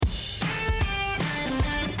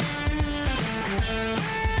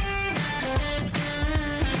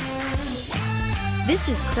This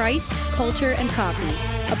is Christ, Culture, and Coffee,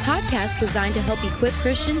 a podcast designed to help equip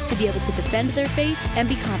Christians to be able to defend their faith and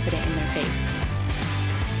be confident in their faith.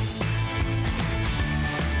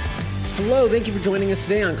 Hello, thank you for joining us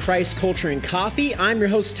today on Christ, Culture, and Coffee. I'm your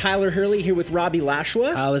host, Tyler Hurley, here with Robbie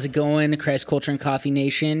Lashua. How's it going, Christ, Culture, and Coffee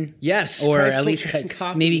Nation? Yes, or Christ, at least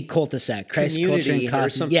Coffee. maybe cul-de-sac. Christ, Culture, and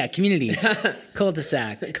Coffee. Yeah, community.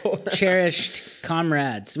 Cul-de-sac. Cherished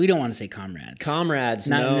comrades. We don't want to say comrades. Comrades,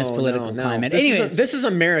 not no, in this political no. climate. This is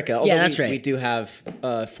America. Yeah, that's right. We do have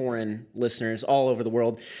foreign listeners all over the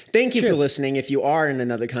world. Thank you for listening. If you are in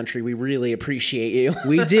another country, we really appreciate you.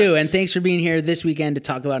 We do, and thanks for being here this weekend to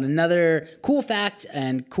talk about another cool fact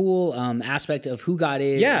and cool aspect of who God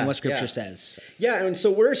is and what Scripture says. Yeah, and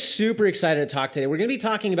so we're super excited to talk today. We're going to be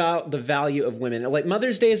talking about the value of women. Like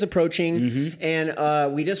Mother's Day is approaching,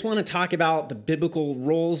 and we just want to talk about the biblical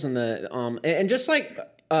roles and the and just like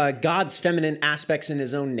God's feminine aspects in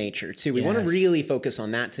his own nature, too. We want to really focus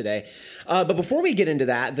on that today. But before we get into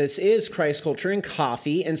that, this is Christ, Culture, and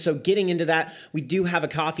Coffee. And so getting into that, we do have a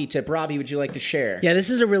coffee tip. Robbie, would you like to share? Yeah, this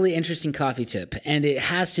is a really interesting coffee tip, and it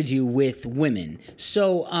has to do with women.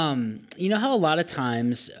 So, you know how a lot of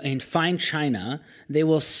times in fine china, they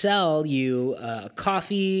will sell you a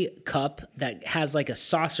coffee cup that has like a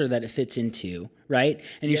saucer that it fits into, right?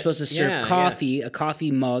 And you're supposed to serve coffee, a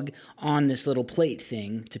coffee mug on this little plate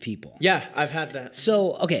thing to people. Yeah, I've had that.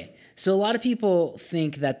 So, okay. So a lot of people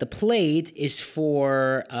think that the plate is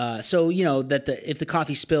for, if the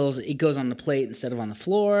coffee spills, it goes on the plate instead of on the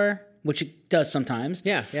floor, which it does sometimes.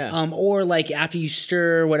 Yeah. Or like after you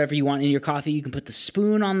stir whatever you want in your coffee, you can put the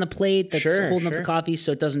spoon on the plate that's holding up the coffee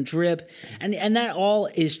so it doesn't drip. And that all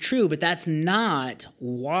is true, but that's not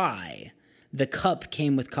why the cup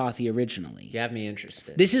came with coffee originally. You have me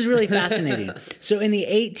interested. This is really fascinating. So in the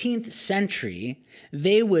 18th century,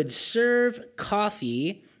 they would serve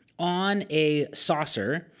coffee on a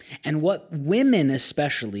saucer, and what women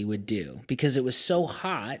especially would do, because it was so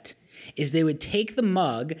hot, is they would take the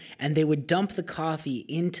mug and they would dump the coffee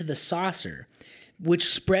into the saucer, which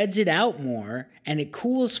spreads it out more and it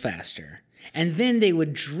cools faster. And then they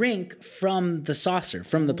would drink from the saucer,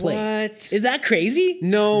 from the plate. What? Is that crazy?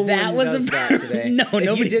 No one does that today. No, nobody does that.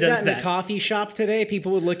 If you did that in a coffee shop today,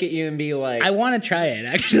 people would look at you and be like... I want to try it,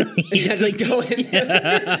 actually. Yeah, just go in.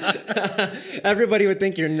 Everybody would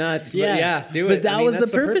think you're nuts, but do it. But that was the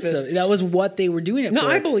purpose of it. That was what they were doing it for. No,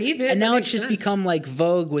 I believe it. And now it's just become like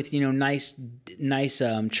vogue with, nice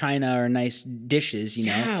china or nice dishes,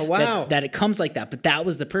 Yeah, wow. That it comes like that. But that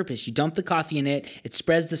was the purpose. You dump the coffee in it, it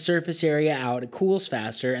spreads the surface area out, it cools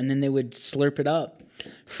faster, and then they would slurp it up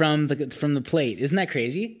from the plate. Isn't that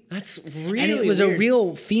crazy? That's really And it was weird. a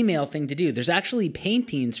real female thing to do. There's actually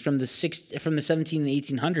paintings from the 17 and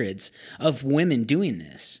 1800s of women doing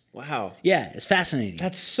this. Wow. Yeah, it's fascinating.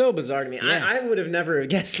 That's so bizarre to me. Yeah. I would have never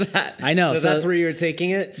guessed that. I know. So that's where you were taking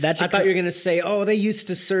it? I thought you were going to say, they used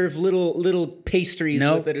to serve little pastries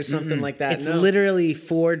with it or something like that. It's literally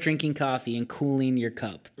for drinking coffee and cooling your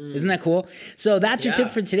cup. Isn't that cool? So that's your tip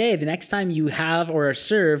for today. The next time you have or are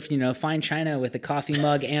served, fine china with a coffee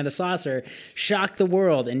mug and a saucer, shock the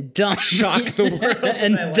world and dump your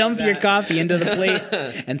coffee into the plate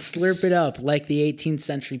and slurp it up like the 18th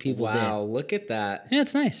century people did. Wow, look at that. Yeah,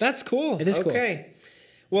 it's nice. That's cool. It is cool. Okay.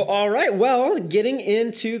 Well, all right. Well, getting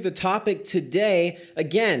into the topic today,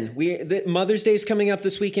 again, Mother's Day is coming up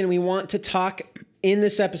this weekend. We want to talk in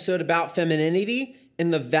this episode about femininity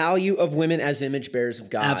and the value of women as image bearers of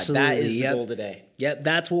God. Absolutely. That is the goal today. Yep,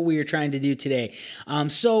 that's what we are trying to do today.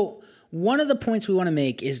 So one of the points we want to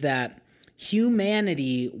make is that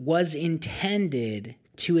humanity was intended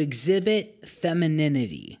to exhibit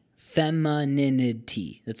femininity.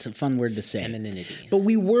 That's a fun word to say. Femininity. But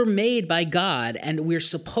we were made by God, and we're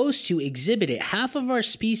supposed to exhibit it. Half of our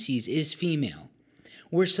species is female.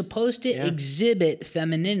 We're supposed to exhibit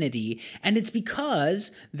femininity, and it's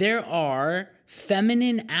because there are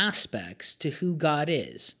feminine aspects to who God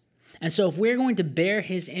is. And so if we're going to bear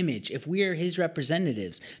his image, if we are his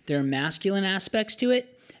representatives, there are masculine aspects to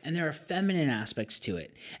it, and there are feminine aspects to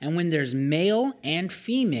it. And when there's male and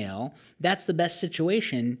female, that's the best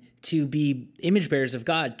situation to be image bearers of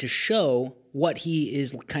God, to show what he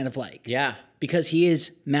is kind of like. Yeah. Because he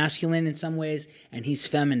is masculine in some ways and he's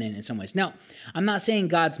feminine in some ways. Now, I'm not saying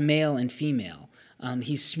God's male and female.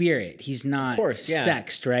 He's spirit. He's not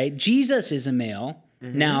sexed, right? Jesus is a male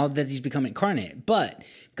now that he's become incarnate. But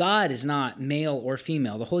God is not male or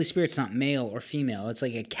female. The Holy Spirit's not male or female. It's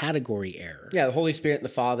like a category error. Yeah, the Holy Spirit and the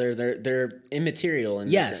Father, they're immaterial in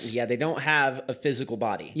this sense. Yeah, they don't have a physical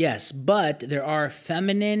body. Yes, but there are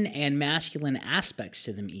feminine and masculine aspects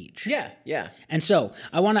to them each. Yeah. And so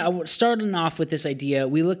I starting off with this idea.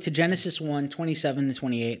 We look to Genesis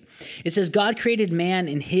 1:27-28. It says, God created man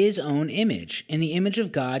in his own image. In the image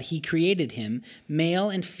of God, he created him. Male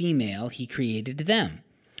and female, he created them.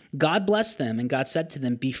 God blessed them, and God said to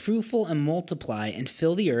them, be fruitful and multiply and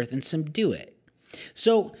fill the earth and subdue it.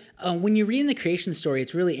 So when you're reading the creation story,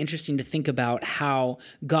 it's really interesting to think about how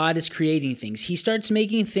God is creating things. He starts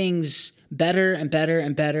making things better and better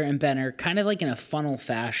and better and better, kind of like in a funnel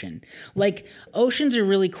fashion. Like oceans are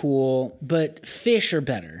really cool, but fish are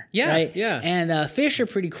better. Right? Yeah. And fish are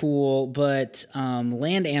pretty cool, but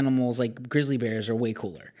land animals like grizzly bears are way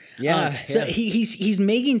cooler. So he's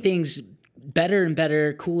making things better and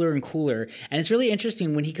better, cooler and cooler. And it's really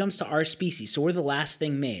interesting when he comes to our species. So we're the last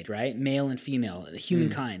thing made, right? Male and female,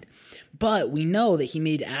 humankind. But we know that he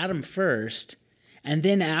made Adam first, and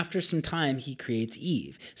then after some time, he creates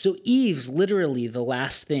Eve. So Eve's literally the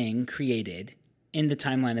last thing created in the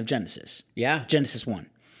timeline of Genesis. Yeah. Genesis 1.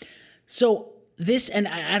 So this, and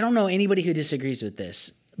I don't know anybody who disagrees with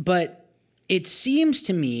this, but it seems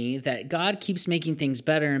to me that God keeps making things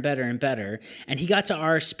better and better and better, and he got to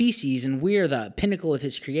our species, and we're the pinnacle of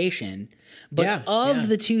his creation. But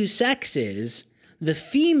the two sexes, the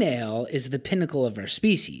female is the pinnacle of our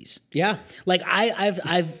species. Yeah. Like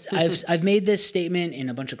I've made this statement in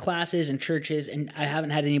a bunch of classes and churches, and I haven't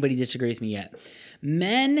had anybody disagree with me yet.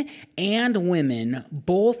 Men and women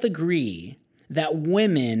both agree that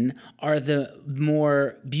women are the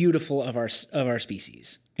more beautiful of our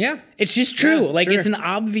species. Yeah. It's just true. Yeah, It's an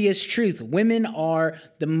obvious truth. Women are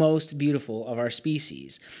the most beautiful of our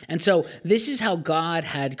species. And so this is how God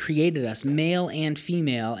had created us, male and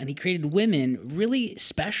female, and he created women really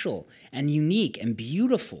special and unique and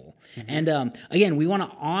beautiful. And again, we want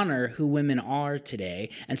to honor who women are today.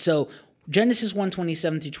 And so Genesis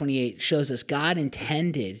 1:27-28 shows us God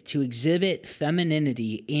intended to exhibit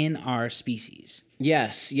femininity in our species.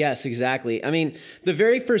 Yes, exactly. I mean, the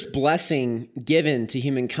very first blessing given to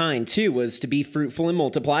humankind, too, was to be fruitful and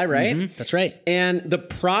multiply, right? Mm-hmm, that's right. And the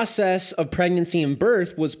process of pregnancy and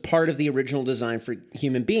birth was part of the original design for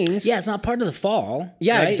human beings. Yeah, it's not part of the fall.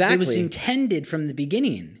 Yeah, right? exactly. It was intended from the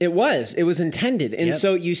beginning. It was intended. And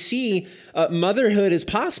so you see, motherhood is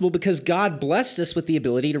possible because God blessed us with the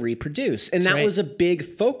ability to reproduce. And that was a big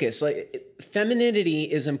focus. Femininity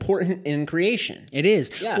is important in creation. It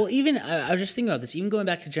is. Yeah. Well, even I was just thinking about this. Even going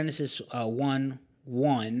back to Genesis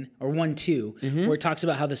 1:1 or 1:2, where it talks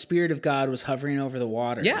about how the Spirit of God was hovering over the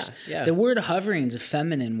waters. Yeah. The word hovering is a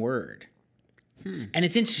feminine word, and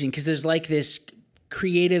it's interesting because there's like this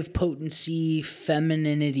creative potency,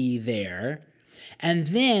 femininity there. And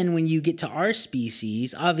then when you get to our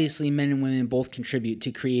species, obviously men and women both contribute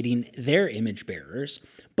to creating their image bearers,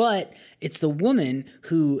 but it's the woman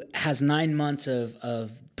who has 9 months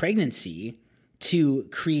of pregnancy to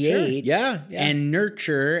create and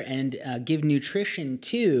nurture and give nutrition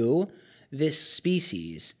to this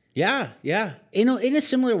species. Yeah. In a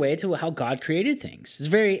similar way to how God created things. It's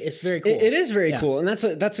very cool. It is very cool, and that's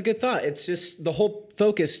a good thought. It's just the whole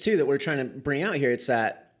focus too that we're trying to bring out here. It's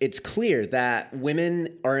that it's clear that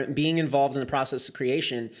women are being involved in the process of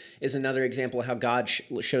creation is another example of how God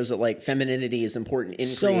shows that femininity is important in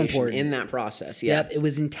creation, in that process. Yeah, Yep, it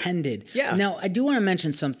was intended. Yeah. Now I do want to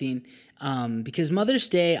mention something. Because Mother's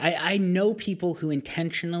Day, I know people who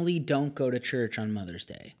intentionally don't go to church on Mother's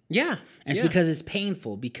Day. Yeah. And it's because it's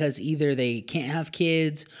painful, because either they can't have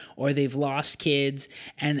kids or they've lost kids.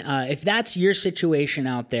 And if that's your situation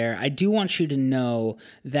out there, I do want you to know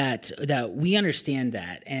that we understand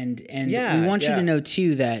that. And we want you to know,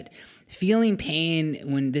 too, that feeling pain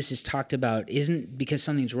when this is talked about isn't because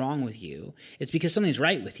something's wrong with you. It's because something's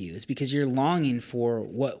right with you. It's because you're longing for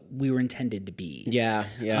what we were intended to be. Yeah.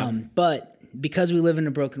 But because we live in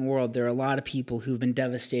a broken world, there are a lot of people who've been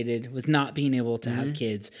devastated with not being able to have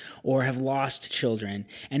kids or have lost children.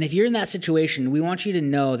 And if you're in that situation, we want you to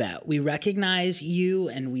know that we recognize you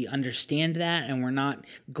and we understand that, and we're not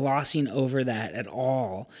glossing over that at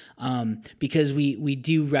all, because we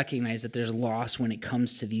do recognize that there's loss when it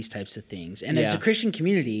comes to these types of things. And as a Christian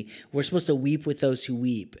community, we're supposed to weep with those who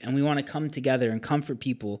weep, and we want to come together and comfort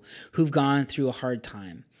people who've gone through a hard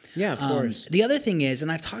time. Yeah, of course. The other thing is,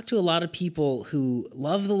 and I've talked to a lot of people who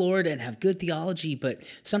love the Lord and have good theology, but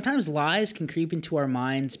sometimes lies can creep into our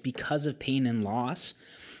minds because of pain and loss.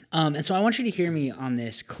 And so I want you to hear me on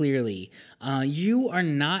this clearly. You are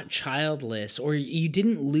not childless, or you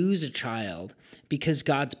didn't lose a child because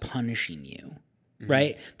God's punishing you.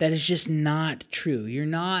 Right? That is just not true. You're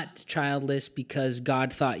not childless because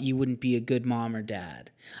God thought you wouldn't be a good mom or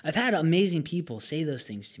dad. I've had amazing people say those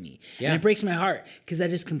things to me. Yeah. And it breaks my heart because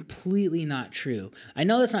that is completely not true. I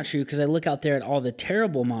know that's not true because I look out there at all the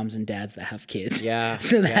terrible moms and dads that have kids. Yeah.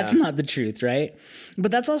 So that's not the truth, right?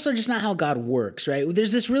 But that's also just not how God works, right?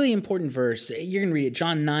 There's this really important verse. You're going to read it,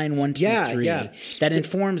 John 9, 1, 2, 3, that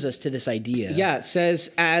informs us to this idea. Yeah, it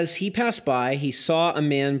says, as he passed by, he saw a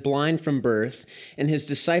man blind from birth, and his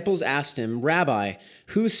disciples asked him, Rabbi,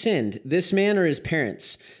 who sinned, this man or his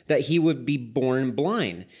parents, that he would be born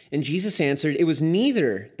blind? And Jesus answered, it was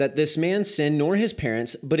neither that this man sinned nor his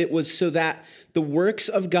parents, but it was so that the works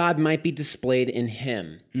of God might be displayed in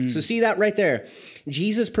him. So see that right there?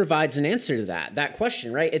 Jesus provides an answer to that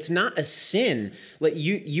question, right? It's not a sin. Like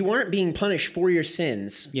you aren't being punished for your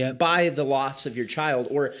sins by the loss of your child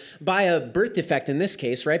or by a birth defect in this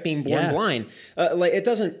case, right? Being born blind. God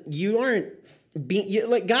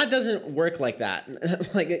doesn't work like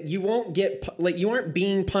that. Like you aren't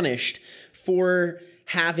being punished for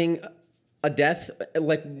having a death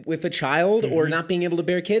like with a child or not being able to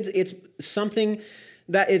bear kids. It's something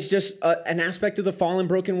that is just an aspect of the fallen,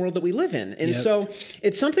 broken world that we live in. And so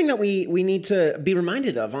it's something that we need to be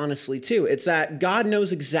reminded of, honestly, too. It's that God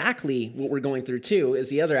knows exactly what we're going through, too, is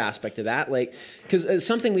the other aspect of that. Like, because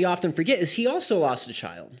something we often forget is he also lost a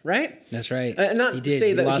child, right? That's right. Not to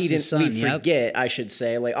say that he didn't forget, I should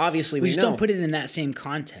say. Like, obviously, we just know. don't put it in that same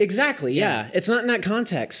context. Exactly, yeah. It's not in that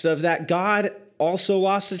context of that God also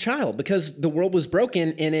lost a child because the world was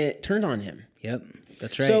broken and it turned on him. Yep.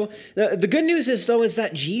 That's right. So the good news is, though, is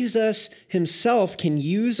that Jesus himself can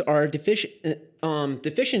use our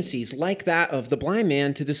deficiencies like that of the blind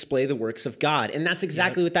man to display the works of God. And that's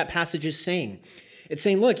exactly what that passage is saying. It's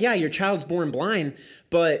saying, look, your child's born blind,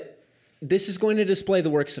 but this is going to display the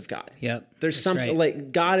works of God. Yep. There's something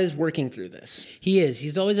like God is working through this. He is.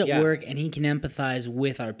 He's always at work, and he can empathize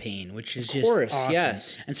with our pain, which is just awesome.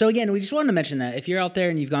 Yes. And so, again, we just wanted to mention that if you're out there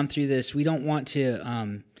and you've gone through this, we don't want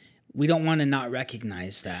to not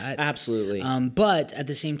recognize that. Absolutely. But at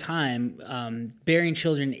the same time, bearing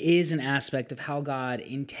children is an aspect of how God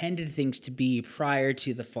intended things to be prior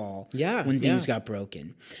to the fall, when things got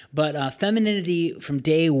broken. But femininity from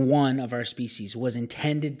day one of our species was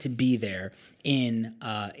intended to be there in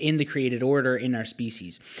the created order in our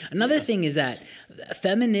species. Another thing is that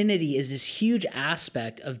femininity is this huge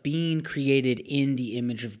aspect of being created in the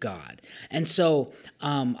image of God. And so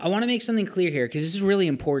I want to make something clear here because this is really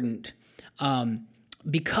important.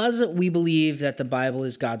 Because we believe that the Bible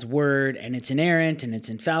is God's word and it's inerrant and it's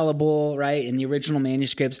infallible, right, in the original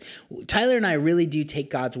manuscripts, Tyler and I really do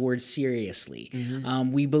take God's word seriously.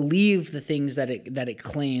 We believe the things that it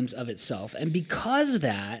claims of itself. And because of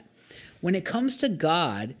that, when it comes to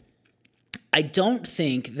God, I don't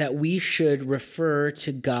think that we should refer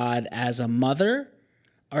to God as a mother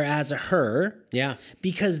or as a her. Yeah.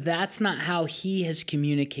 Because that's not how he has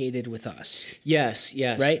communicated with us. Yes.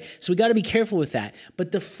 Right? So we got to be careful with that.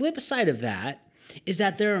 But the flip side of that is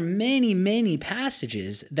that there are many, many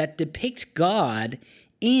passages that depict God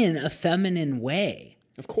in a feminine way.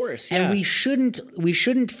 Of course, and we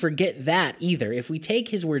shouldn't forget that either. If we take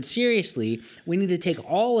his word seriously, we need to take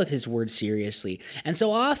all of his word seriously. And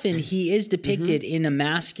so often he is depicted in a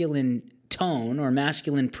masculine tone or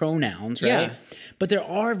masculine pronouns, right? Yeah. But there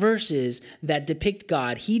are verses that depict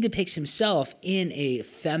God. He depicts himself in a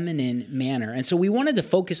feminine manner. And so we wanted to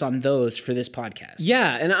focus on those for this podcast.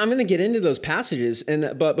 Yeah, and I'm going to get into those passages.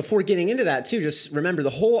 But before getting into that too, just remember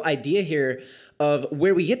the whole idea here of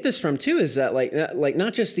where we get this from too is that like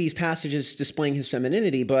not just these passages displaying his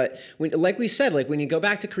femininity, but like we said, like when you go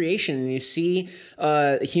back to creation and you see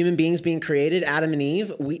human beings being created, Adam and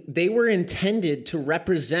Eve, they were intended to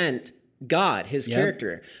represent God, his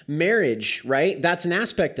character. Marriage, right? That's an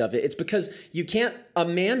aspect of it. It's because a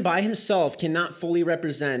man by himself cannot fully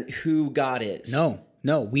represent who God is.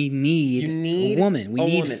 No, we need a woman. We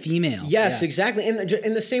need female. Yes, exactly.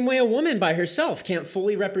 In the same way, a woman by herself can't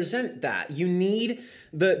fully represent that. You need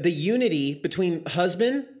the unity between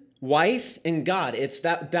husband, wife, and God. It's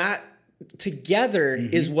that together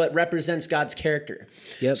is what represents God's character.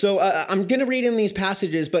 Yep. So I'm going to read in these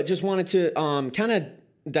passages, but just wanted to kind of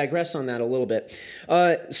digress on that a little bit.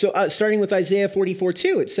 Starting with Isaiah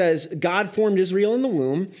 44:2, it says, God formed Israel in the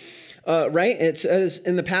womb. Right? It says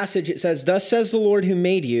in the passage, it says, thus says the Lord who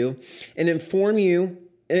made you and formed you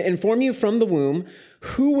inform you from the womb,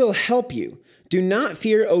 who will help you. Do not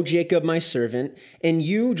fear, O Jacob, my servant, and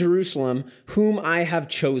you, Jerusalem, whom I have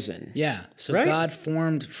chosen. Yeah. So Right? God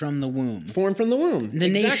formed from the womb. Formed from the womb. The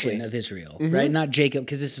Exactly. nation of Israel, right? Not Jacob,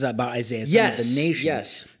 because this is about Isaiah. It's Yes, not the nation.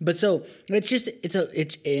 yes. But so it's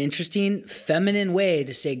an interesting feminine way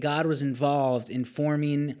to say God was involved in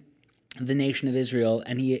forming the nation of Israel,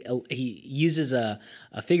 and he uses a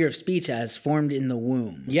figure of speech as formed in the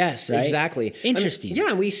womb. Yes, right? exactly. Interesting.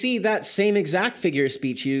 We see that same exact figure of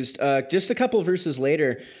speech used just a couple of verses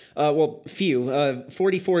later.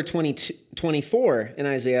 44, 24 in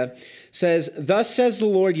Isaiah says, "Thus says the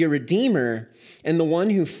Lord, your Redeemer, and the one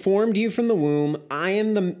who formed you from the womb. I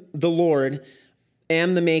am the Lord,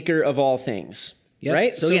 am the maker of all things." Yep.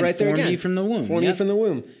 Right? So again, right there formed again. you from the womb. Formed you Yep. from the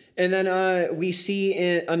womb. And then we see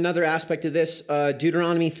another aspect of this,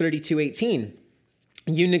 Deuteronomy 32:18.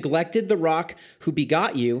 You neglected the rock who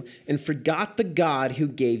begot you and forgot the God who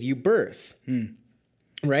gave you birth.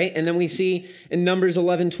 Right? And then we see in Numbers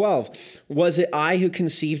 11:12, was it I who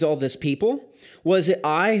conceived all this people? Was it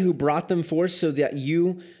I who brought them forth so that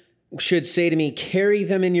you should say to me, carry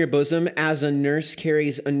them in your bosom as a nurse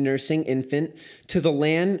carries a nursing infant to the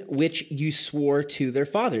land which you swore to their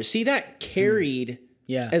fathers? See that carried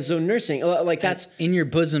Yeah. as though nursing. Like that's in your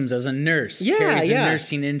bosoms as a nurse. Yeah, carries yeah. a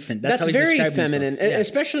nursing infant. That's how he's very described feminine, himself. Yeah.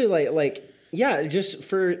 especially like just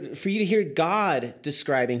for you to hear God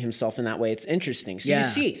describing himself in that way. It's interesting. So Yeah. you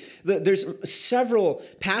see, there's several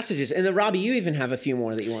passages, and then Robbie, you even have a few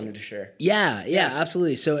more that you wanted to share. Yeah,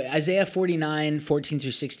 absolutely. So Isaiah 49, 14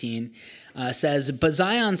 through 16 says, "But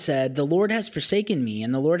Zion said, the Lord has forsaken me,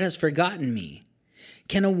 and the Lord has forgotten me.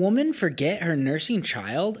 Can a woman forget her nursing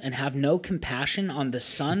child and have no compassion on the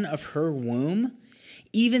son of her womb?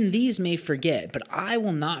 Even these may forget, but I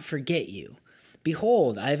will not forget you.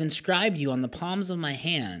 Behold, I have inscribed you on the palms of my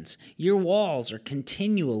hands. Your walls are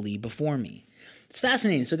continually before me." It's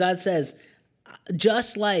fascinating. So God says,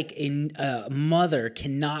 just like a mother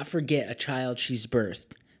cannot forget a child she's birthed,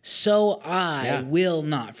 so I will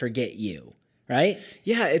not forget you. Right?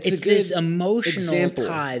 Yeah, it's a good this emotional example.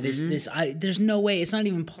 tie. There's no way. It's not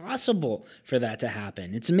even possible for that to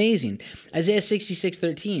happen. It's amazing. Isaiah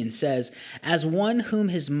 66:13 says, "As one whom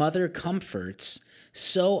his mother comforts,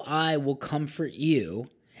 so I will comfort you,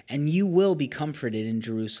 and you will be comforted in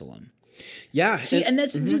Jerusalem." Yeah. See, and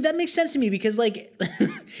that's dude, that makes sense to me because, like,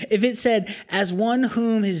 if it said, "As one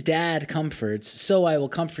whom his dad comforts, so I will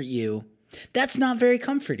comfort you," that's not very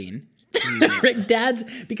comforting. Right?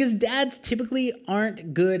 Because dads typically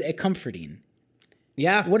aren't good at comforting.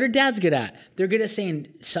 Yeah. What are dads good at? They're good at saying,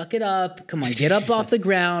 "Suck it up. Come on, get up off the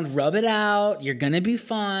ground, rub it out. You're going to be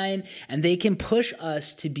fine." And they can push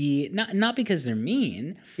us to be, not because they're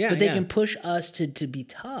mean, but they can push us to be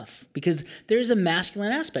tough because there's a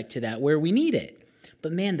masculine aspect to that where we need it.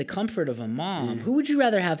 But man, the comfort of a mom. Who would you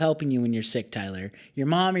rather have helping you when you're sick, Tyler? Your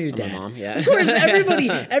mom or your dad? My mom, yeah. Of course, everybody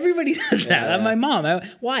does that. Yeah. My mom.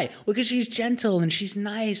 Why? Well, because she's gentle and she's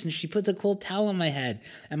nice and she puts a cold towel on my head.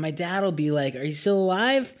 And my dad will be like, "Are you still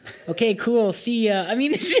alive? Okay, cool. See ya." I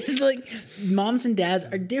mean, it's just like moms and dads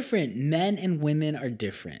are different. Men and women are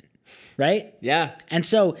different. Right? Yeah. And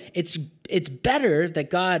so it's better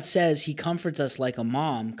that God says he comforts us like a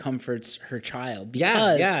mom comforts her child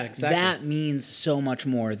because exactly. that means so much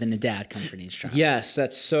more than a dad comforting his child. Yes,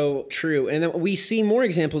 that's so true. And then we see more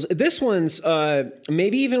examples. This one's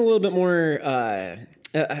maybe even a little bit more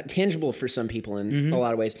tangible for some people in a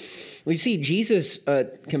lot of ways. We see Jesus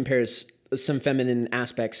compares some feminine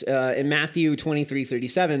aspects. In Matthew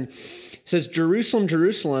 23:37, says, "Jerusalem,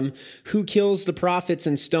 Jerusalem, who kills the prophets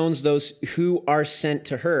and stones those who are sent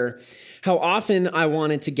to her. How often I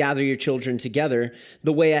wanted to gather your children together,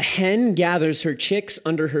 the way a hen gathers her chicks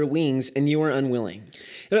under her wings, and you are unwilling."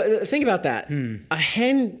 Think about that. A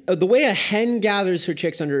hen, the way a hen gathers her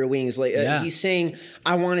chicks under her wings, like he's saying,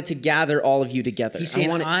 "I wanted to gather all of you together." He's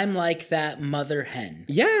saying, I'm like that mother hen.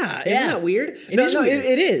 Yeah, isn't that weird? It is weird.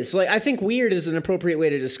 It is. Like, I think weird is an appropriate way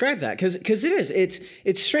to describe that because it is.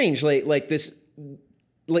 It's strange. Like this,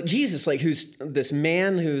 like Jesus, like who's this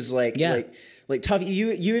man who's like tough.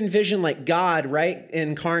 You envision like God, right?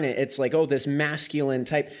 Incarnate. It's like, oh, this masculine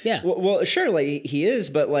type. Yeah. Well, sure, like he is,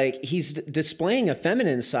 but like he's displaying a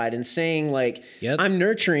feminine side and saying like, I'm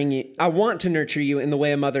nurturing you. I want to nurture you in the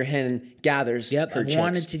way a mother hen gathers. her chicks. I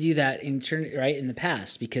wanted to do that in the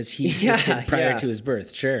past because he existed prior to his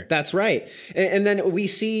birth. Sure. That's right. And then we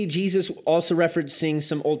see Jesus also referencing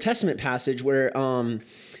some Old Testament passage where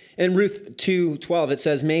In Ruth 2:12, it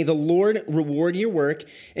says, "May the Lord reward your work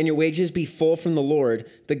and your wages be full from the Lord,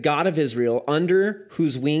 the God of Israel, under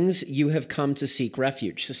whose wings you have come to seek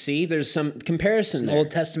refuge." So see, there's some comparison there.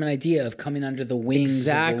 Old Testament idea of coming under the wings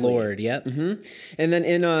of the Lord. Yep. And then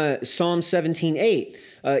in Psalm 17:8,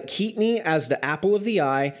 "Keep me as the apple of the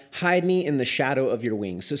eye, hide me in the shadow of your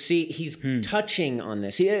wings." So see, he's touching on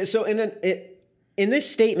this. So in this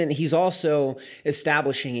statement, he's also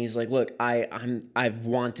establishing, he's like, look, I've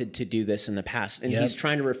wanted to do this in the past. And he's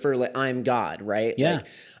trying to refer, like, I'm God, right? Yeah. Like,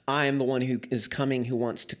 I am the one who is coming, who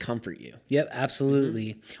wants to comfort you. Yep,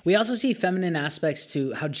 absolutely. We also see feminine aspects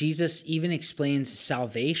to how Jesus even explains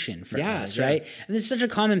salvation for us, right? And this is such a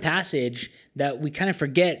common passage that we kind of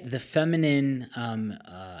forget the feminine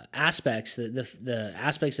aspects, the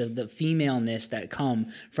aspects of the femaleness that come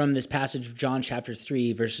from this passage of John chapter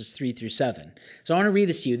 3, verses 3 through 7. So I want to read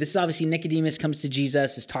this to you. This is obviously Nicodemus comes to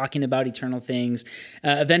Jesus, is talking about eternal things.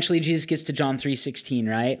 Eventually, Jesus gets to John 3:16,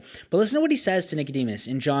 right? But listen to what he says to Nicodemus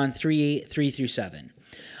in John 3 through 7.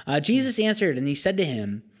 Jesus answered, and he said to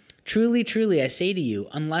him, "Truly, truly, I say to you,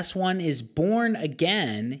 unless one is born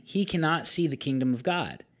again, he cannot see the kingdom of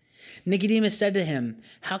God." Nicodemus said to him,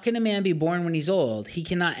 "How can a man be born when he's old? He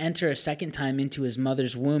cannot enter a second time into his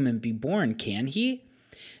mother's womb and be born, can he?"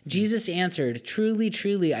 Jesus answered, "Truly,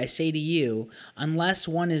 truly, I say to you, unless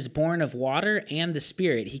one is born of water and the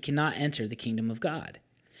Spirit, he cannot enter the kingdom of God.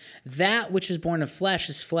 That which is born of flesh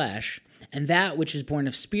is flesh, and that which is born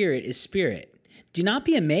of spirit is spirit. Do not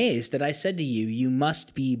be amazed that I said to you, you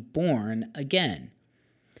must be born again."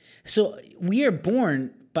 So we are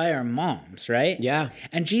born by our moms, right? Yeah.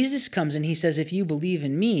 And Jesus comes and he says, if you believe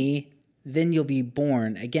in me, then you'll be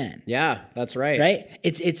born again. Yeah, that's right. Right?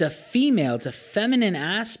 It's a feminine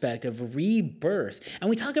aspect of rebirth. And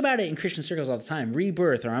we talk about it in Christian circles all the time,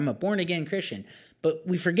 rebirth, or I'm a born again Christian. But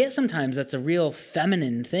we forget sometimes that's a real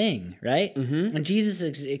feminine thing, right? Mm-hmm. And Jesus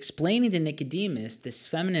is explaining to Nicodemus this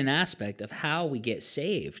feminine aspect of how we get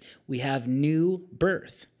saved. We have new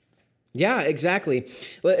birth. Yeah, exactly.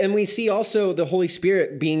 And we see also the Holy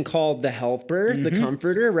Spirit being called the helper, the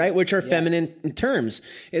comforter, right? Which are feminine terms.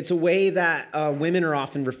 It's a way that women are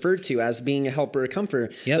often referred to as being a helper, a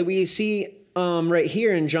comforter. Yep. But we see right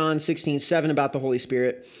here in John 16:7 about the Holy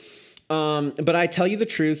Spirit. But I tell you the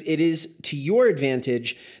truth, it is to your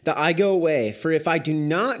advantage that I go away. For if I do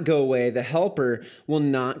not go away, the helper will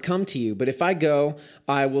not come to you. But if I go,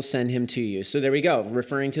 I will send him to you. So there we go,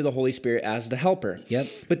 referring to the Holy Spirit as the helper. Yep.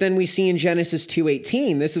 But then we see in Genesis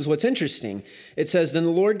 2:18, this is what's interesting. It says, "Then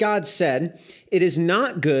the Lord God said, it is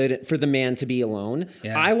not good for the man to be alone.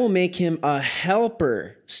 Yeah. I will make him a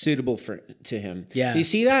helper suitable to him." Yeah. You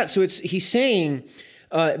see that? So he's saying,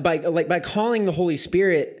 by calling the Holy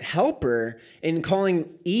Spirit helper and calling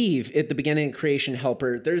Eve at the beginning of creation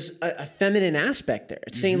helper, there's a feminine aspect there.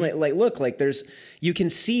 It's saying look, there's, you can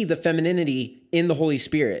see the femininity in the Holy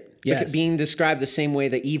Spirit. Yes. Being described the same way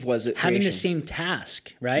that Eve was at creation. Having the same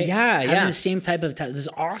task, right? Yeah, Having the same type of task. This is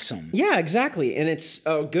awesome. Yeah, exactly. And it's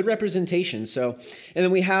a good representation. So, and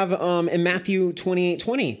then we have in Matthew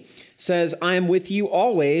 28:20 says, "I am with you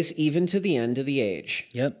always, even to the end of the age."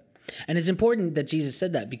 Yep. And it's important that Jesus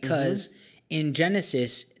said that because in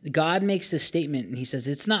Genesis, God makes this statement and he says,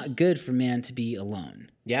 it's not good for man to be alone.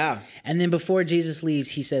 Yeah. And then before Jesus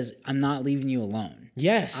leaves, he says, I'm not leaving you alone.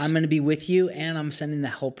 Yes. I'm going to be with you and I'm sending the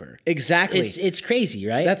helper. Exactly. It's crazy,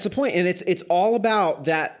 right? That's the point. And it's all about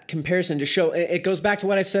that comparison to show, it goes back to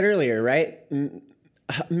what I said earlier, right?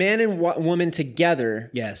 Man and woman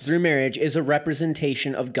together through marriage is a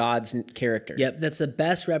representation of God's character. Yep, that's the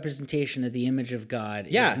best representation of the image of God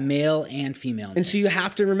is male and female. And so you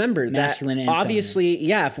have to remember masculine that and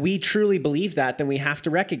obviously, if we truly believe that, then we have to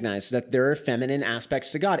recognize that there are feminine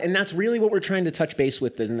aspects to God. And that's really what we're trying to touch base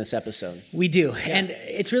with in this episode. We do. Yeah. And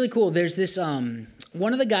it's really cool. There's this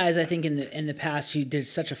one of the guys I think in the past who did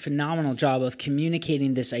such a phenomenal job of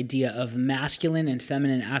communicating this idea of masculine and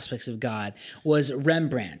feminine aspects of God was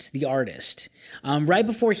Rembrandt, the artist. Right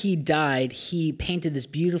before he died, he painted this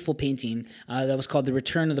beautiful painting that was called "The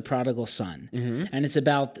Return of the Prodigal Son," and it's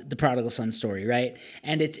about the prodigal son story, right?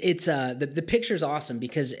 And it's the picture's awesome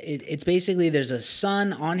because it's basically there's a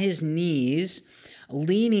son on his knees,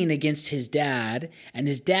 leaning against his dad, and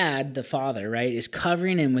his dad, the father, right, is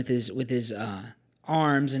covering him with his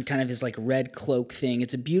arms and kind of his like red cloak thing.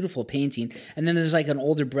 It's a beautiful painting. And then there's like an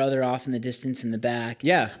older brother off in the distance in the back.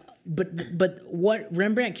 Yeah. But what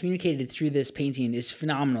Rembrandt communicated through this painting is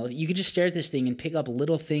phenomenal. You could just stare at this thing and pick up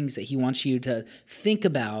little things that he wants you to think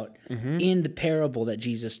about in the parable that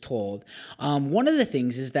Jesus told. One of the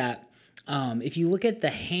things is that if you look at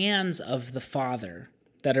the hands of the father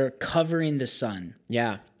that are covering the son.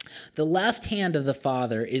 Yeah. The left hand of the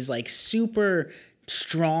father is like super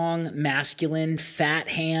strong, masculine, fat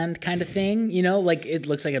hand kind of thing, like it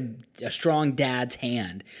looks like a strong dad's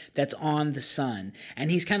hand that's on the son. And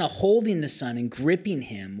he's kind of holding the son and gripping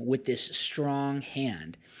him with this strong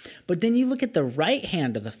hand. But then you look at the right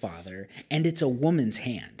hand of the father, and it's a woman's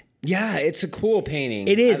hand. Yeah, it's a cool painting.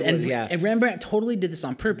 It is, and Rembrandt totally did this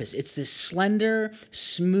on purpose. It's this slender,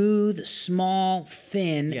 smooth, small,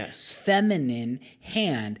 thin, feminine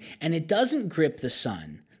hand, and it doesn't grip the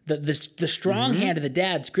son. The strong hand of the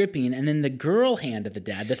dad's gripping, and then the girl hand of the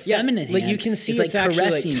dad, the feminine hand, like you can see, it's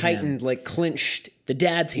actually like tightened, like clenched. The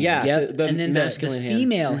dad's hand, and then the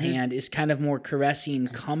female hand is kind of more caressing,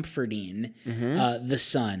 comforting the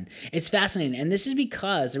son. It's fascinating, and this is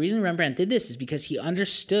because the reason Rembrandt did this is because he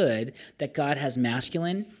understood that God has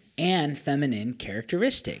masculine and feminine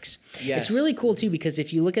characteristics. Yes. It's really cool too, because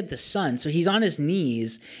if you look at the son, so he's on his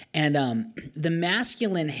knees, and the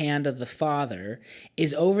masculine hand of the father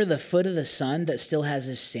is over the foot of the son that still has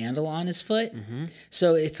his sandal on his foot.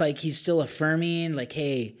 So it's like he's still affirming, like,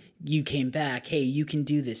 hey, you came back. Hey, you can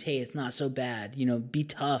do this. Hey, it's not so bad. Be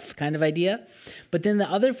tough kind of idea. But then the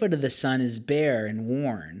other foot of the son is bare and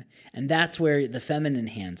worn. And that's where the feminine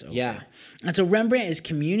hand's over. Yeah. And so Rembrandt is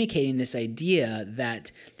communicating this idea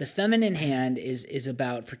that the feminine hand is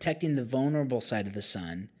about protecting the vulnerable side of the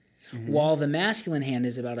son, while the masculine hand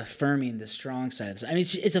is about affirming the strong side of the son. I mean,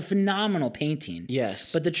 it's a phenomenal painting.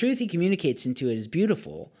 Yes. But the truth he communicates into it is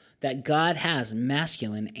beautiful, that God has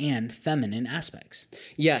masculine and feminine aspects.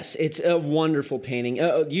 Yes, it's a wonderful painting.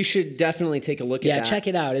 You should definitely take a look at that. Yeah, check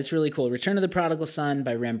it out. It's really cool. Return of the Prodigal Son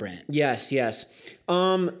by Rembrandt. Yes.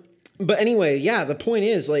 But anyway, the point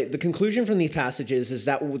is, like, the conclusion from these passages is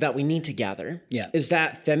that we need to gather. Is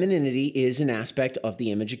that femininity is an aspect of the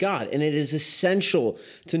image of God, and it is essential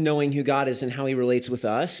to knowing who God is and how he relates with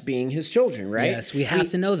us, being his children, right? Yes, we have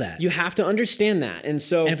to know that. You have to understand that. And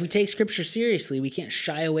if we take scripture seriously, we can't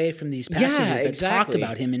shy away from these passages that talk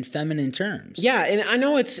about him in feminine terms. Yeah, and I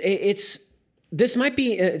know it's this might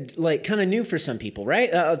be like kind of new for some people, right?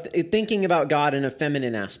 Thinking about God in a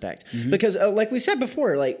feminine aspect, because like we said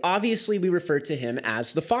before, like obviously we refer to him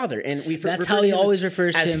as the Father, and that's how he always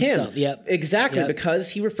refers to himself. Yep, exactly,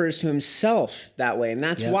 because he refers to himself that way, and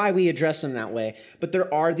that's why we address him that way. But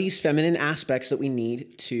there are these feminine aspects that we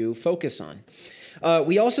need to focus on.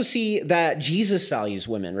 We also see that Jesus values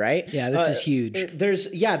women, right? Yeah, this is huge.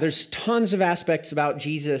 There's tons of aspects about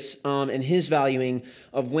Jesus and his valuing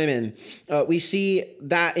of women. We see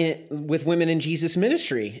that with women in Jesus'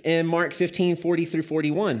 ministry in Mark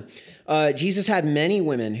 15:40-41. Jesus had many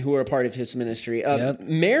women who were a part of his ministry.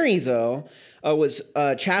 Mary, though, was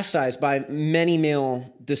chastised by many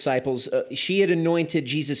male disciples. She had anointed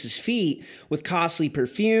Jesus' feet with costly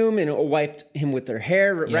perfume and wiped him with their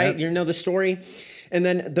hair, right? You know the story? And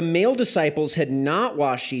then the male disciples had not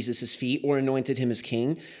washed Jesus' feet or anointed him as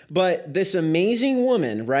king. But this amazing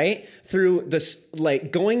woman, right, through this, like,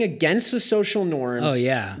 going against the social norms,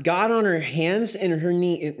 got on her hands and her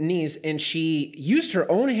knees, and she used her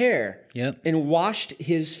own hair and washed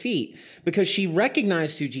his feet because she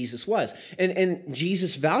recognized who Jesus was. And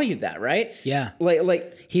Jesus valued that, right? Yeah.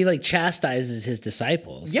 Like he chastises his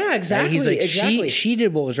disciples. Yeah, exactly. Right? He's like, she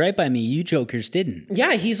did what was right by me. You jokers didn't.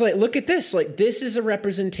 Yeah, he's like, look at this. Like, this is a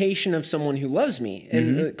representation of someone who loves me.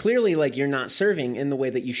 And clearly, like, you're not serving in the way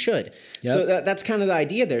that you should. So that's kind of the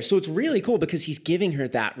idea there. So it's really cool because he's giving her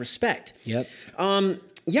that respect.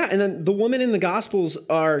 And then the women in the Gospels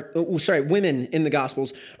women in the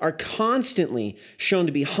Gospels are constantly shown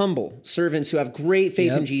to be humble servants who have great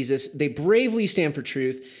faith in Jesus. They bravely stand for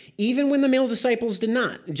truth, even when the male disciples did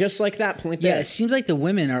not, just like that point there. Yeah, it seems like the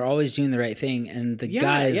women are always doing the right thing, and the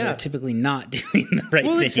guys are typically not doing the right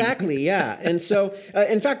thing. Well, exactly, yeah. And so,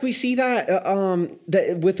 in fact, we see that,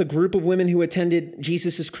 that with a group of women who attended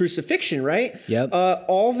Jesus' crucifixion, right?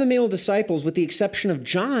 All the male disciples, with the exception of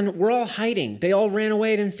John, were all hiding. They all ran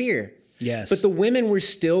away in fear. Yes. But the women were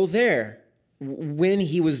still there when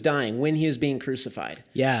he was dying, when he was being crucified.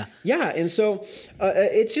 Yeah. And so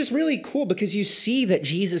it's just really cool because you see that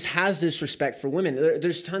Jesus has this respect for women.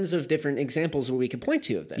 There's tons of different examples where we could point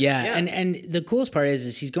to of this. Yeah. And the coolest part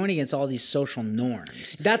is he's going against all these social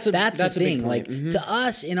norms. That's the thing. Like, to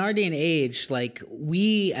us in our day and age, like,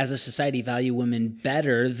 we as a society value women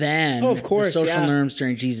better than the social norms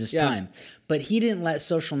during Jesus' time. but he didn't let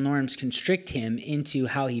social norms constrict him into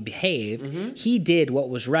how he behaved. He did what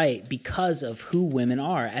was right because of who women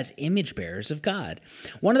are as image bearers of God.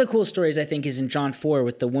 One of the cool stories, I think, is in John 4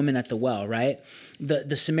 with the woman at the well, right?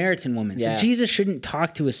 The Samaritan woman. Yeah. So Jesus shouldn't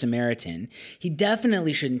talk to a Samaritan. He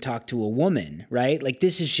definitely shouldn't talk to a woman, right? Like,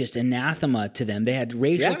 this is just anathema to them. They had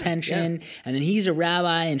racial tension, and then he's a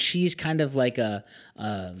rabbi, and she's kind of like a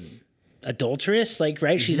adulteress, like,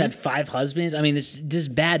 right? She's had 5 husbands. I mean, this is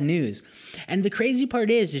bad news. And the crazy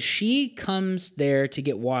part is she comes there to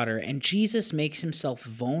get water, and Jesus makes himself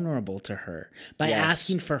vulnerable to her by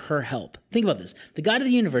asking for her help. Think about this. The God of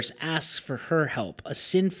the universe asks for her help, a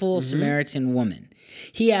sinful Samaritan woman.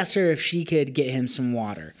 He asked her if she could get him some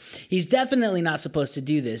water. He's definitely not supposed to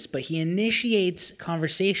do this, but he initiates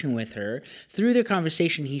conversation with her. Through their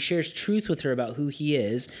conversation, he shares truth with her about who he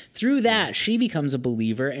is. Through that, she becomes a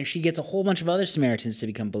believer, and she gets a whole bunch of other Samaritans to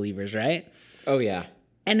become believers, right? Oh, yeah.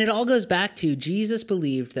 And it all goes back to Jesus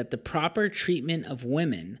believed that the proper treatment of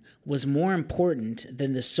women was more important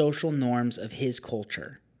than the social norms of his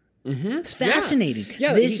culture. It's fascinating.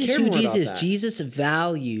 Yeah, this he is cared who more about Jesus is. that. Jesus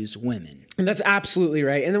values women. And that's absolutely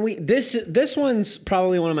right. And then this one's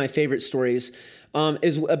probably one of my favorite stories.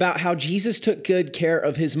 Is about how Jesus took good care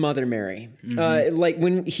of his mother, Mary. Like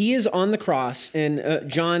when he is on the cross in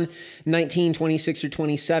John 19, 26 or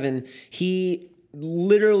 27, he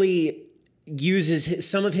literally uses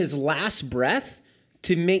some of his last breath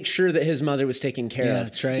to make sure that his mother was taken care of.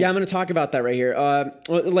 That's right. Yeah, I'm going to talk about that right here.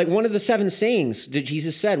 Like one of the 7 sayings that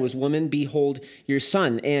Jesus said was, "Woman, behold your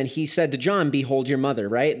son." And he said to John, "Behold your mother,"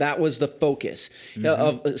 right? That was the focus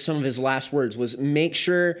of some of his last words was make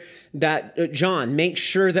sure that, John, make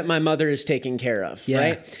sure that my mother is taken care of,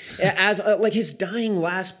 right? As like his dying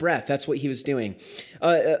last breath, that's what he was doing.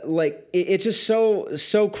 Like it's just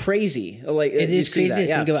so crazy. Like It is crazy to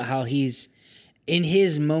that. think about how he's, in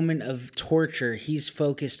his moment of torture, he's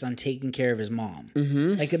focused on taking care of his mom.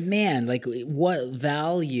 Like a man, like what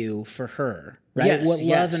value for her, right? Yes, what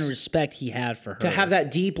love yes. and respect he had for her. To have that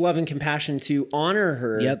deep love and compassion to honor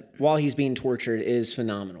her Yep. while he's being tortured is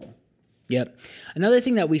phenomenal. Yep. Another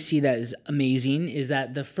thing that we see that is amazing is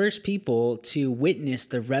that the first people to witness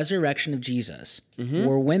the resurrection of Jesus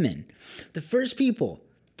were women. The first people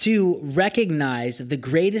to recognize the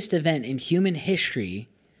greatest event in human history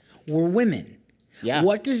were women. Yeah.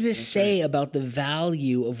 What does this say about the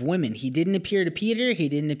value of women? He didn't appear to Peter. He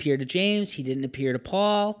didn't appear to James. He didn't appear to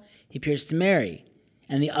Paul. He appears to Mary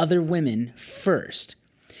and the other women first.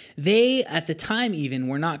 They, at the time even,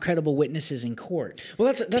 were not credible witnesses in court.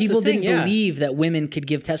 Well, that's People the thing, didn't believe that women could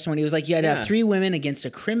give testimony. It was like you had to have 3 women against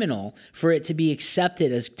a criminal for it to be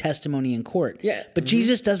accepted as testimony in court. Yeah. But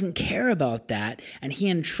Jesus doesn't care about that, and he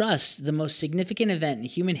entrusts the most significant event in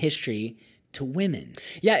human history to women.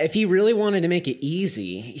 Yeah, if he really wanted to make it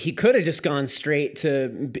easy, he could have just gone straight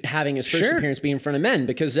to having his first appearance be in front of men,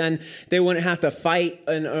 because then they wouldn't have to fight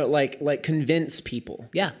and like convince people.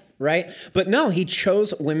 Yeah. Right? But no, he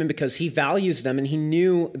chose women because he values them, and he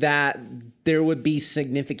knew that there would be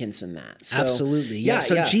significance in that. So, Absolutely. Yeah.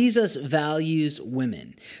 So Jesus values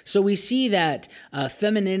women. So we see that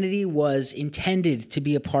femininity was intended to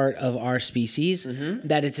be a part of our species,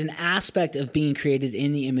 that it's an aspect of being created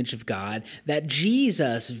in the image of God, that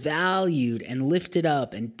Jesus valued and lifted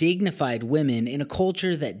up and dignified women in a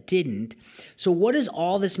culture that didn't. So what does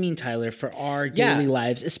all this mean, Tyler, for our daily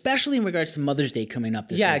lives, especially in regards to Mother's Day coming up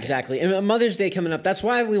this weekend? Exactly. And Mother's Day coming up, that's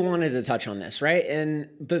why we wanted to touch on this, right? And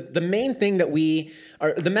the main thing that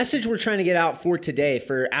the message we're trying to get out for today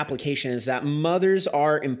for application is that mothers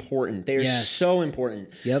are important. They are so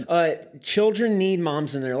important. Yep. Children need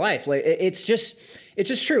moms in their life. Like it's just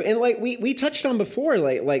true. And like we touched on before,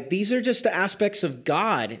 like these are just the aspects of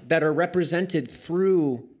God that are represented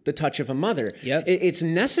through the touch of a mother. Yep. It's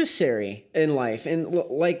necessary in life. And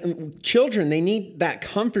like children, they need that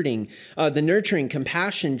comforting, the nurturing,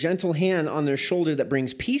 compassion, gentle hand on their shoulder that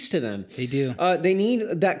brings peace to them. They do. They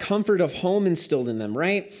need that comfort of home instilled in them,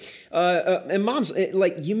 right? And moms,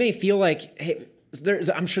 like you may feel like, hey,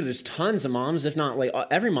 I'm sure there's tons of moms, if not like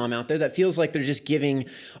every mom out there, that feels like they're just giving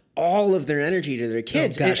all of their energy to their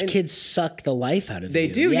kids. Oh gosh, and kids suck the life out of you. They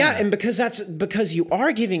do, yeah. And because you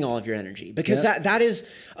are giving all of your energy, because that is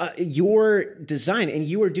your design, and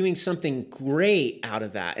you are doing something great out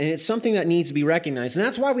of that. And it's something that needs to be recognized. And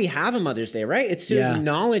that's why we have a Mother's Day, right? It's to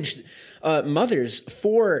acknowledge mothers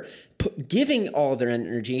for giving all their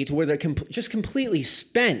energy to where they're just completely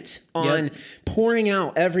spent on pouring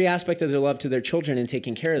out every aspect of their love to their children and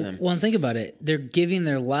taking care of them. Well, and think about it. They're giving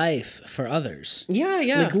their life for others.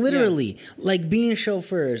 Yeah. Like literally, like being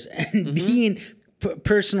chauffeurs and being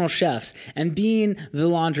personal chefs and being the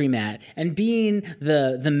laundromat and being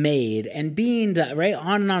the maid and being the right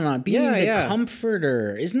on and on, being the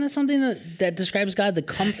comforter. Isn't that something that describes God? The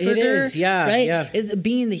comforter. It is, yeah, right. Yeah. Is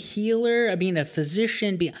being the healer, being a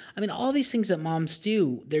physician. All these things that moms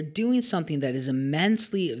do. They're doing something that is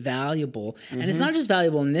immensely valuable, and it's not just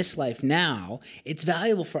valuable in this life now. It's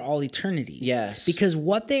valuable for all eternity. Yes, because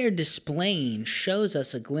what they are displaying shows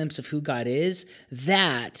us a glimpse of who God is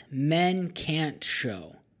that men can't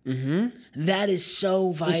show. That is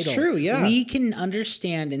so vital. It's true, yeah. We can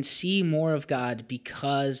understand and see more of God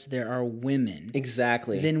because there are women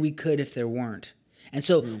than we could if there weren't. And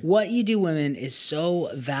so what you do, women, is so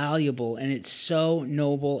valuable, and it's so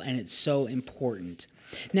noble, and it's so important.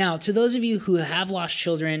 Now, to those of you who have lost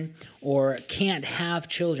children or can't have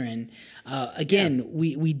children,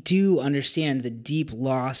 we do understand the deep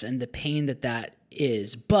loss and the pain that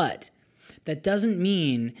is, but that doesn't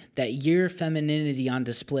mean that your femininity on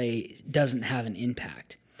display doesn't have an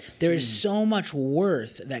impact. There is so much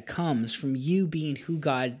worth that comes from you being who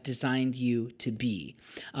God designed you to be,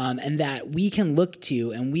 and that we can look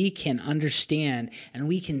to and we can understand and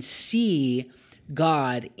we can see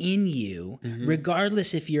God in you,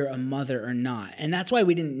 regardless if you're a mother or not. And that's why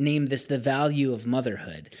we didn't name this the value of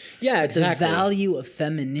motherhood. Yeah, exactly. The value of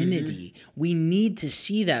femininity. We need to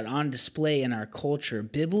see that on display in our culture,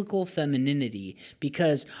 biblical femininity,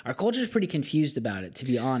 because our culture is pretty confused about it, to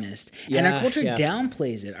be honest. And our culture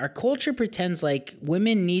downplays it. Our culture pretends like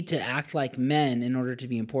women need to act like men in order to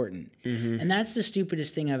be important. And that's the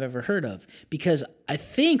stupidest thing I've ever heard of, because I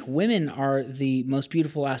think women are the most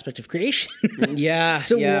beautiful aspect of creation.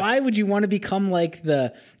 So why would you want to become like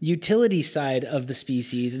the utility side of the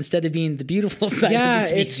species instead of being the beautiful side of the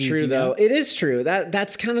species? It's true, though. It is true.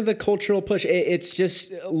 That's kind of the cultural push. It's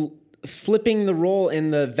just flipping the role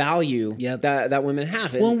and the value that women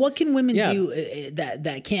have. Well, what can women do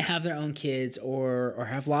that can't have their own kids or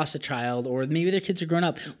have lost a child, or maybe their kids are grown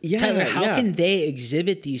up? Tyler, how can they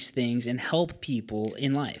exhibit these things and help people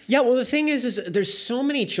in life? Yeah, well, the thing is there's so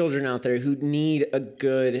many children out there who need a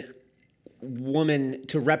good woman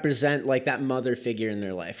to represent like that mother figure in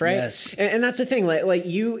their life, right? Yes. And that's the thing, like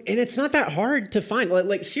you, and it's not that hard to find.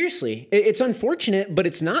 Like seriously, it's unfortunate, but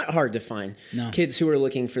it's not hard to find kids who are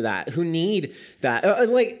looking for that, who need that.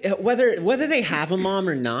 Whether they have a mom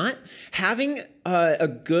or not, having a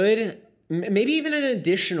good, maybe even an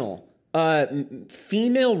additional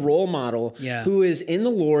female role model who is in the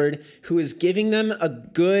Lord, who is giving them a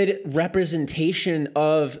good representation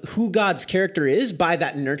of who God's character is by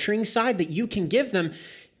that nurturing side that you can give them.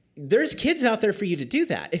 There's kids out there for you to do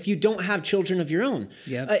that if you don't have children of your own.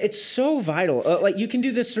 It's so vital. Like you can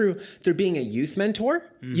do this through being a youth mentor.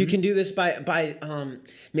 You can do this by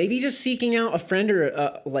maybe just seeking out a friend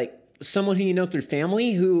or like someone who you know through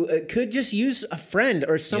family who could just use a friend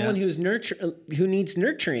or someone who needs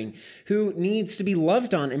nurturing, who needs to be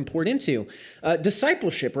loved on and poured into.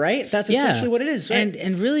 Discipleship, right? That's essentially what it is. Right?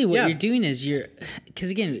 And really what you're doing is because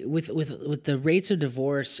again, with the rates of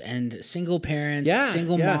divorce and single parents,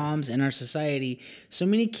 single moms in our society, so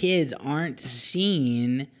many kids aren't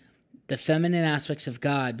seeing the feminine aspects of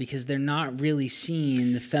God because they're not really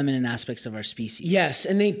seeing the feminine aspects of our species. Yes,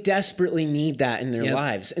 and they desperately need that in their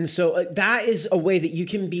lives. And so that is a way that you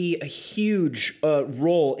can be a huge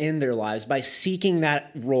role in their lives by seeking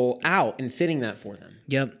that role out and fitting that for them.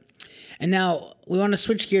 Yep. And now we want to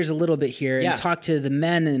switch gears a little bit here and talk to the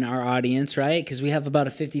men in our audience, right? Because we have about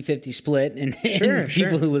a 50-50 split in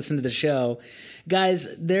people who listen to the show.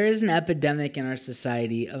 Guys, there is an epidemic in our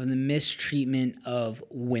society of the mistreatment of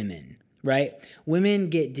women. Right?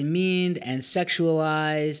 Women get demeaned and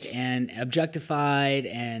sexualized and objectified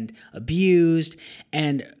and abused.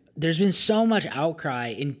 And there's been so much outcry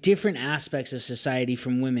in different aspects of society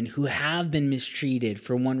from women who have been mistreated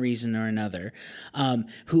for one reason or another,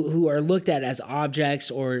 who are looked at as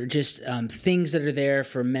objects or just things that are there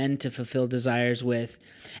for men to fulfill desires with.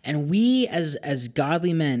 And we as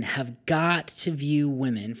godly men have got to view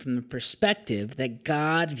women from the perspective that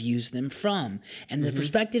God views them from, and the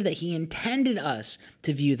perspective that he intended us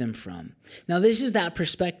to view them from. Now, this is that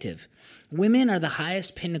perspective. Women are the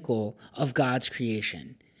highest pinnacle of God's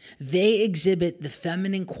creation. They exhibit the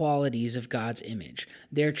feminine qualities of God's image.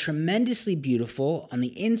 They're tremendously beautiful on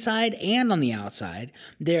the inside and on the outside.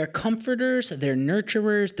 They're comforters, they're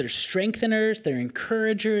nurturers, they're strengtheners, they're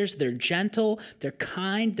encouragers, they're gentle, they're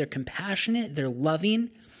kind, they're compassionate, they're loving.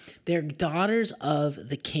 They're daughters of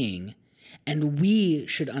the King, and we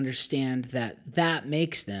should understand that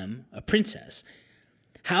makes them a princess.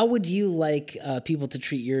 How would you like people to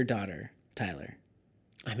treat your daughter, Tyler?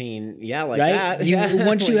 I mean, yeah, like right? that.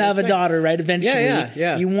 Once you have a daughter, right?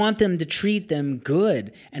 Eventually, you want them to treat them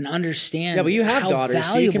good and understand. Yeah, but you have daughters,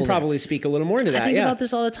 so you can probably speak a little more into that. I think about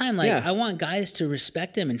this all the time. Like, I want guys to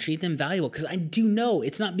respect them and treat them valuable, because I do know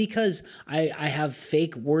it's not because I have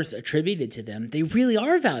fake worth attributed to them. They really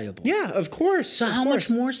are valuable. Yeah, of course. So how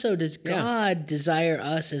much more so does God desire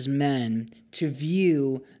us as men to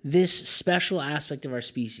view this special aspect of our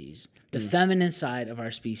species, the feminine side of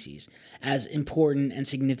our species, as important and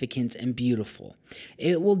significant and beautiful?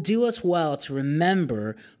 It will do us well to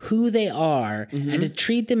remember who they are and to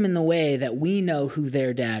treat them in the way that we know who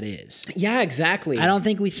their dad is. Yeah, exactly. I don't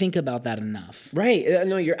think we think about that enough. Right.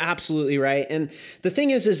 No, you're absolutely right. And the thing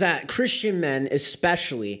is that Christian men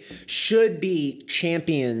especially should be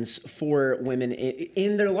champions for women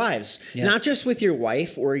in their lives, not just with your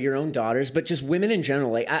wife or your own daughters, but just women in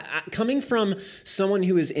general. Like, coming from someone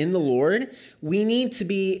who is in the Lord, we need to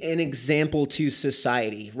be an example to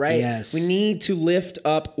society, right? Yes. We need to lift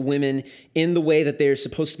up women in the way that they're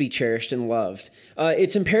supposed to be cherished and loved.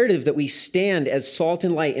 It's imperative that we stand as salt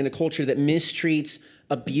and light in a culture that mistreats,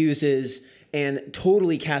 abuses, and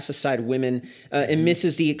totally casts aside women and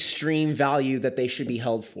misses the extreme value that they should be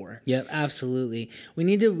held for. Yep, absolutely. We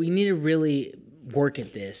need to really work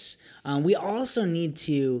at this. We also need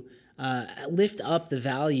to lift up the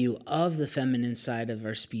value of the feminine side of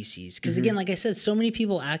our species. Because again, like I said, so many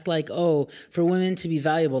people act like, oh, for women to be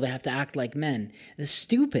valuable, they have to act like men. It's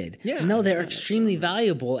stupid. Yeah. No, they're extremely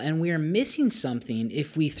valuable, and we are missing something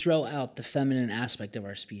if we throw out the feminine aspect of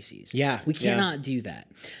our species. Yeah. We cannot do that.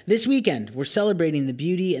 This weekend, we're celebrating the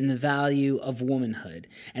beauty and the value of womanhood.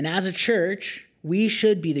 And as a church, we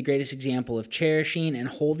should be the greatest example of cherishing and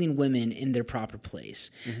holding women in their proper place.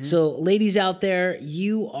 So, ladies out there,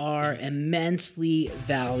 you are immensely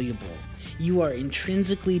valuable. You are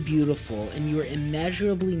intrinsically beautiful, and you are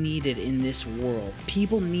immeasurably needed in this world.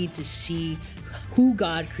 People need to see who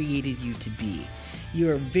God created you to be. You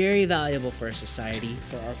are very valuable for our society,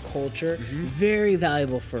 for our culture, very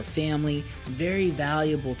valuable for family, very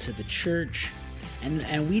valuable to the church.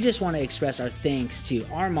 And we just want to express our thanks to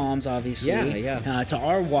our moms, obviously, to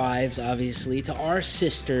our wives, obviously, to our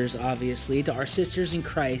sisters, obviously, to our sisters in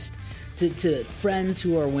Christ, to friends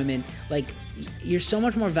who are women. Like, you're so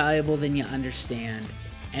much more valuable than you understand.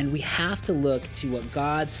 And we have to look to what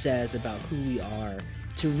God says about who we are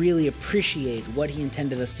to really appreciate what he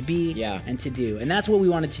intended us to be and to do. And that's what we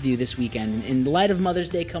wanted to do this weekend. In light of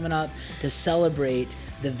Mother's Day coming up, to celebrate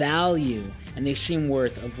the value and the extreme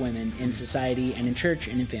worth of women in society and in church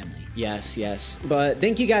and in family. Yes, yes. But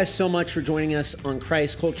thank you guys so much for joining us on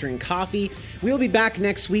Christ, Culture, and Coffee. We'll be back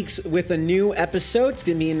next week with a new episode. It's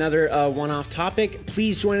going to be another one-off topic.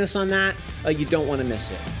 Please join us on that. You don't want to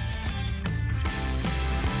miss it.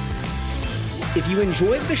 If you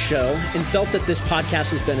enjoyed the show and felt that this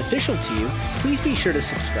podcast was beneficial to you, please be sure to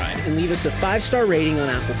subscribe and leave us a 5-star rating on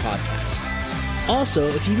Apple Podcasts. Also,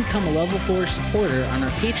 if you become a Level 4 supporter on our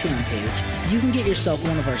Patreon page, you can get yourself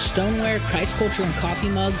one of our stoneware, Christ Culture, and Coffee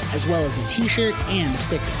mugs, as well as a t-shirt and a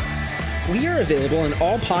sticker. We are available on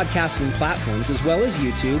all podcasting platforms as well as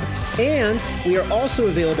YouTube, and we are also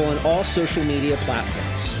available on all social media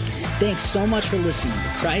platforms. Thanks so much for listening to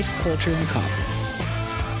Christ Culture and Coffee.